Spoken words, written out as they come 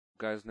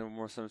Guys,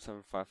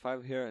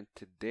 Nevermore7755 here, and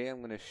today I'm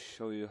going to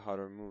show you how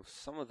to remove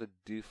some of the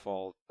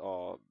default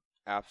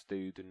apps that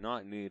you do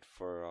not need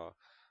for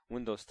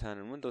Windows 10.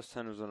 And Windows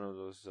 10 is one of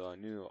those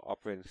new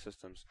operating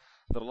systems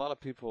that a lot of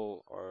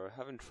people are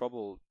having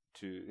trouble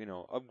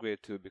to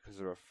upgrade to because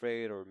they're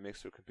afraid or it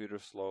makes their computer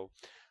slow.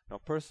 Now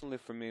personally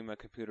for me, my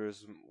computer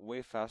is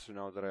way faster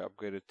now that I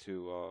upgraded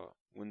to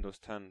Windows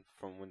 10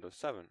 from Windows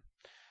 7.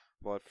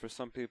 But for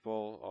some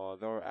people,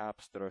 there are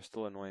apps that are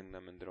still annoying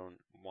them and they don't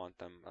want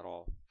them at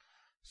all.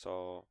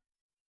 So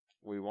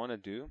what we want to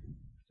do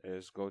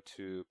is go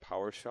to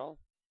PowerShell.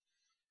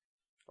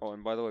 Oh,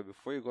 and by the way,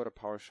 before you go to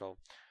PowerShell,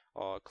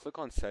 click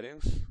on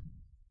Settings,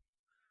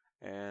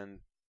 and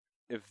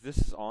if this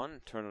is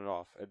on, turn it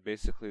off. It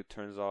basically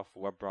turns off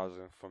web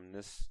browsing from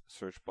this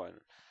search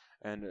button,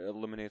 and it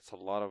eliminates a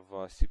lot of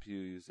CPU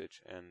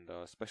usage, and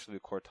especially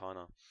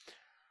Cortana.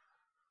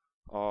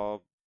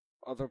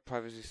 Other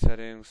privacy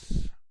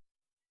settings.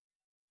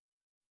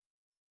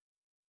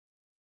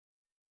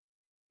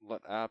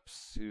 Let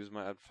apps use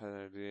my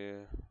advertising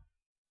ID.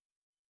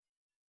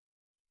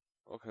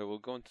 Okay, we'll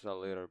go into that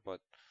later,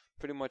 but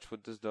pretty much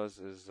what this does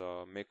is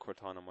make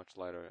Cortana much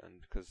lighter,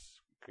 and because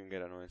it can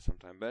get annoying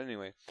sometimes. But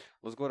anyway,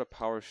 let's go to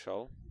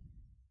PowerShell.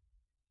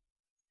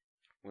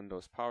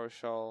 Windows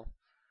PowerShell,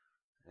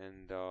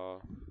 and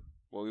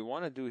what we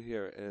want to do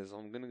here is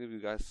I'm going to give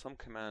you guys some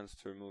commands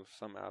to remove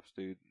some apps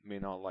that you may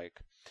not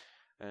like.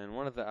 And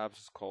one of the apps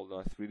is called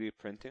 3D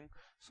printing.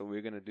 So what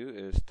you're going to do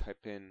is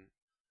type in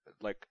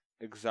like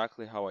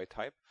exactly how I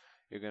type.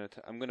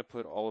 I'm going to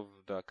put all of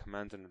the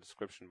commands in the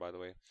description, by the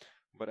way.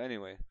 But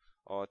anyway,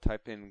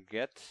 type in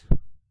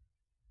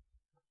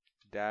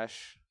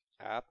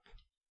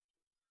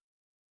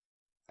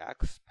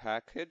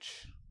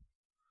Get-AppxPackage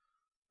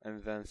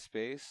and then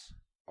space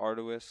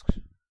Arduisk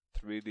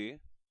 3D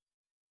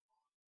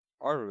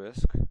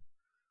Arduisk.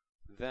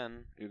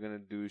 Then you're going to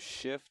do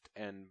shift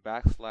and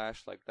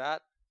backslash like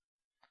that.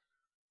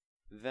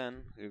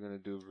 Then you're going to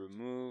do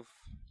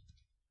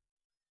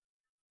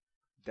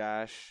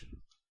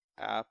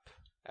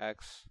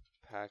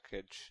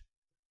Remove-AppxPackage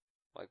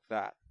like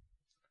that,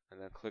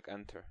 and then click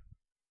enter,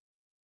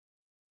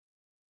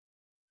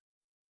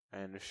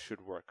 and it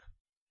should work.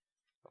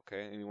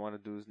 Okay, and what we want to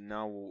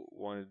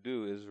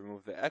do is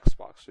remove the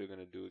Xbox. So you're going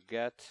to do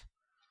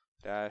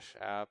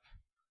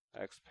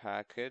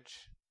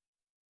Get-AppxPackage.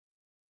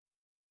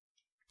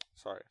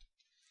 Sorry,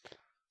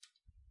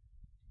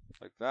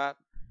 like that,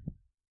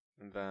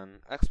 and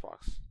then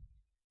Xbox.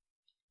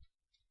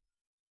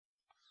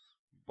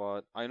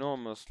 But I know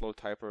I'm a slow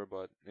typer,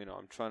 but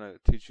I'm trying to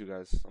teach you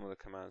guys some of the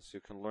commands so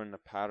you can learn the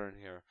pattern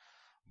here.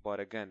 But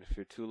again, if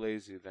you're too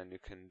lazy, then you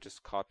can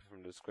just copy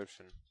from the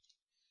description.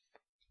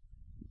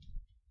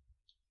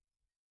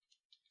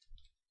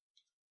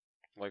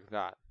 Like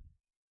that.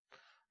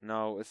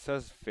 Now it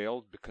says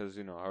failed because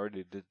I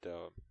already did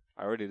the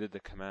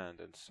command,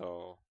 and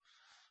so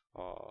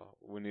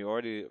when you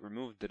already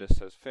removed it, it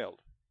says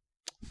failed.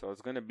 So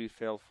it's going to be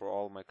failed for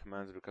all my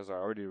commands because I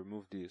already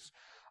removed these.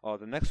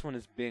 The next one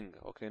is Bing.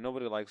 Okay,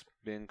 nobody likes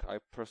Bing. I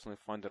personally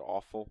find it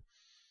awful.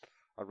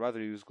 I'd rather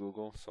use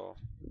Google. So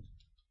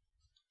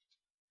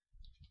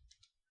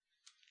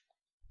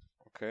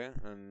okay,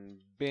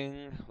 and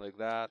Bing like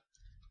that.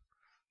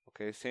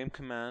 Okay, same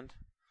command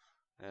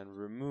and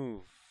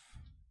remove.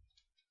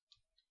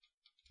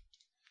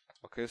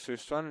 Okay, so you're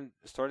starting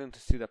to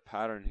see the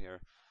pattern here.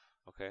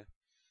 Okay.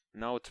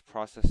 Now it's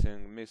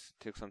processing. It may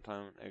take some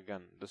time.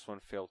 Again, this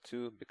one failed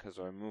too because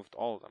I removed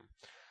all of them.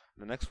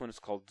 The next one is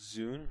called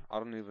zune. I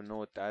don't even know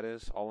what that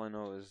is. All I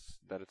know is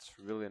that it's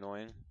really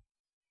annoying.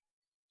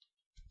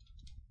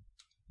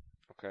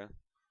 Okay,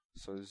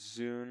 so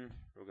zune,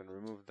 we're going to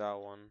remove that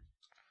one.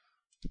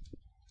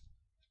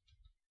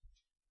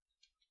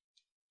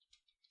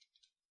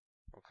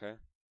 Okay,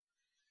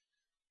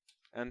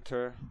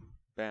 enter,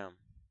 bam,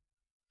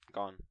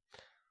 gone.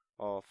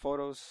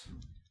 Photos.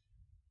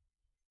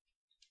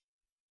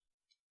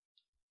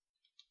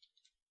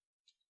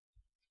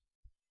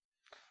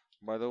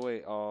 By the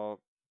way,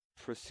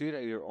 proceed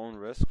at your own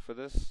risk for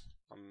this.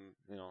 I'm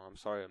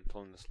sorry I'm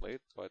telling this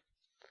late, but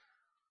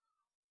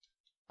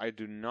I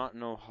do not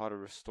know how to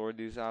restore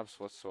these apps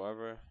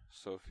whatsoever.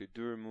 So if you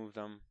do remove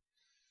them,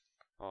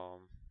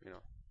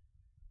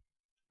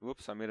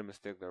 whoops, I made a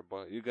mistake there,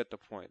 but you get the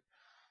point.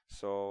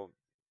 So,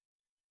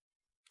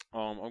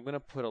 I'm gonna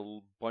put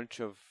a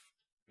bunch of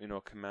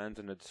commands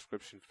in the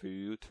description for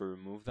you to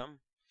remove them,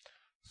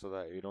 so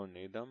that you don't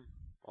need them.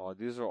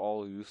 These are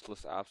all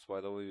useless apps, by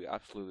the way. You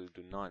absolutely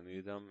do not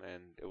need them,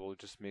 and it will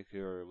just make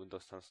your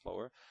Windows 10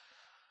 slower.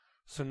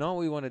 So now what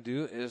we want to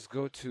do is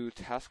go to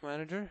Task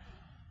Manager.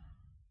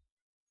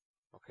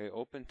 Okay,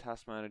 open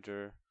Task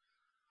Manager,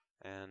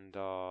 and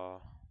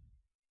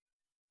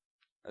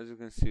as you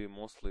can see,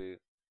 mostly,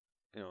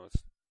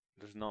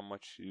 there's not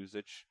much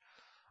usage.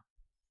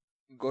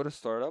 Go to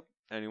Startup,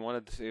 and you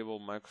want to disable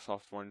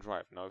Microsoft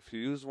OneDrive. Now, if you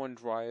use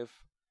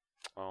OneDrive,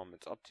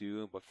 it's up to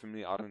you, but for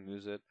me, I don't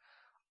use it.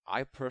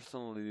 I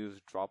personally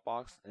use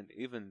Dropbox, and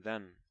even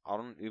then, I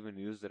don't even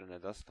use it in a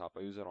desktop.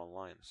 I use it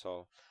online.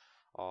 So,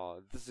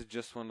 This is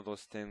just one of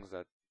those things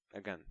that,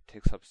 again,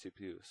 takes up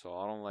CPU. So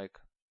I don't like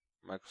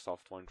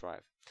Microsoft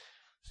OneDrive.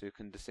 So you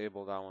can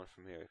disable that one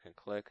from here. You can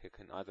click, you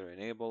can either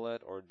enable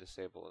it or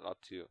disable it,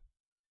 up to you.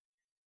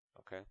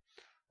 Okay.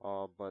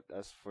 But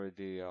as for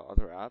the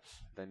other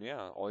apps, then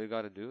yeah, all you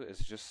gotta do is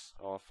just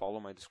follow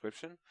my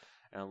description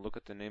and look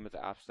at the name of the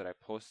apps that I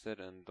posted,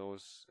 and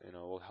those,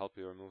 will help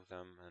you remove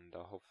them, and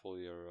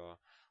hopefully your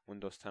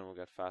Windows 10 will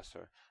get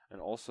faster. And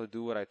also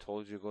do what I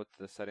told you, go to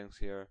the settings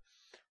here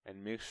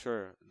and make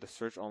sure the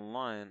search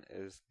online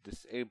is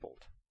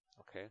disabled.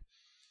 Okay.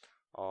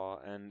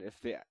 And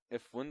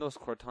if Windows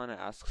Cortana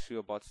asks you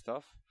about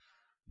stuff,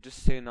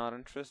 just say not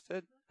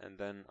interested, and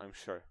then I'm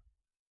sure.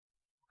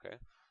 Okay.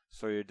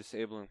 So you're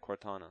disabling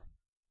Cortana.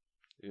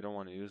 You don't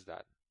want to use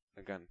that.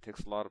 Again, it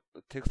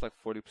takes like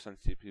 40%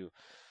 CPU.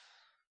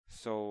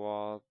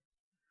 So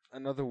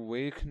another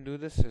way you can do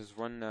this is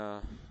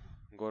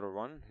go to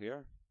run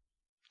here,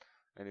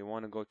 and you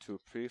want to go to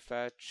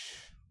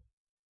prefetch.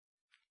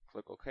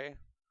 Click OK.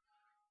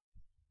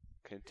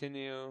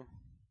 Continue,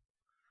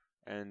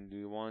 and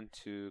you want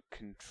to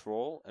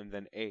Control and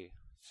then A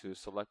to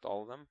select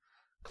all of them.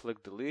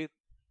 Click delete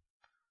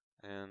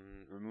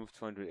and remove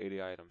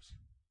 280 items.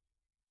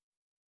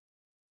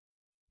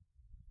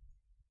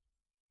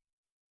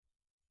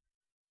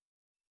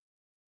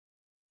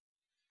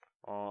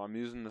 I'm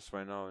using this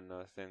right now in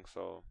the thing,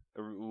 so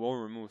it will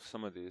remove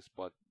some of these,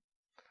 but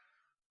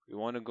you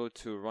want to go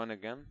to run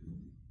again,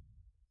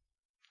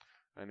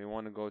 and you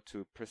want to go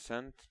to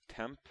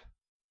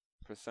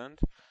 %temp%,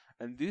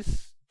 and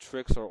these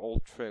tricks are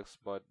old tricks,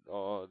 but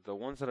the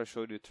ones that I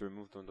showed you to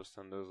remove the Windows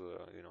 10, those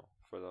are,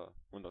 for the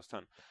Windows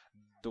 10.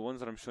 The ones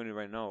that I'm showing you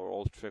right now are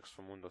old tricks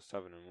from Windows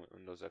 7 and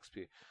Windows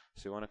XP.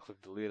 So you want to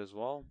click delete as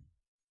well,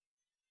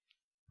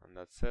 and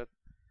that's it.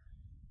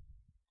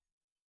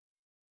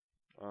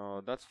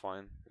 That's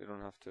fine. You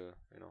don't have to,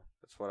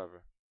 it's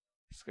whatever.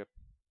 Skip.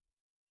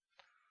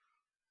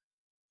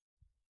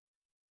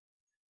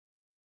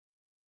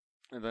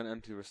 And then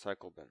empty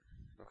recycle bin.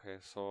 Okay,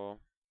 so,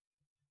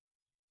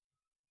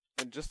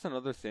 and just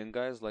another thing,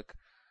 guys, like,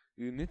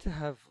 you need to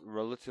have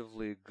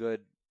relatively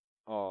good,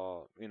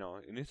 you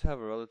need to have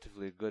a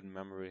relatively good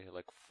memory,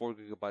 like 4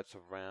 gigabytes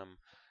of RAM.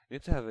 You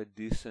need to have a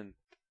decent,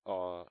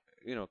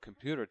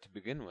 computer to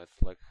begin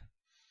with, like,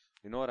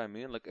 you know what I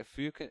mean? Like, if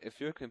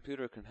your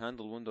computer can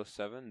handle Windows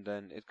 7,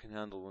 then it can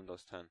handle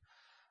Windows 10.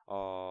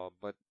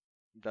 But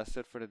that's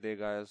it for today,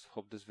 guys.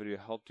 Hope this video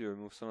helped you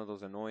remove some of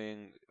those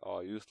annoying,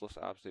 useless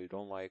apps that you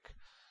don't like.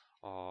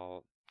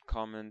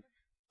 Comment,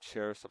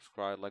 share,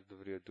 subscribe, like the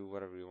video, do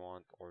whatever you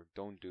want, or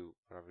don't do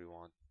whatever you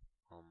want.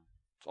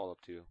 It's all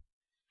up to you.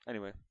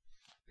 Anyway,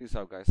 peace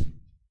out, guys.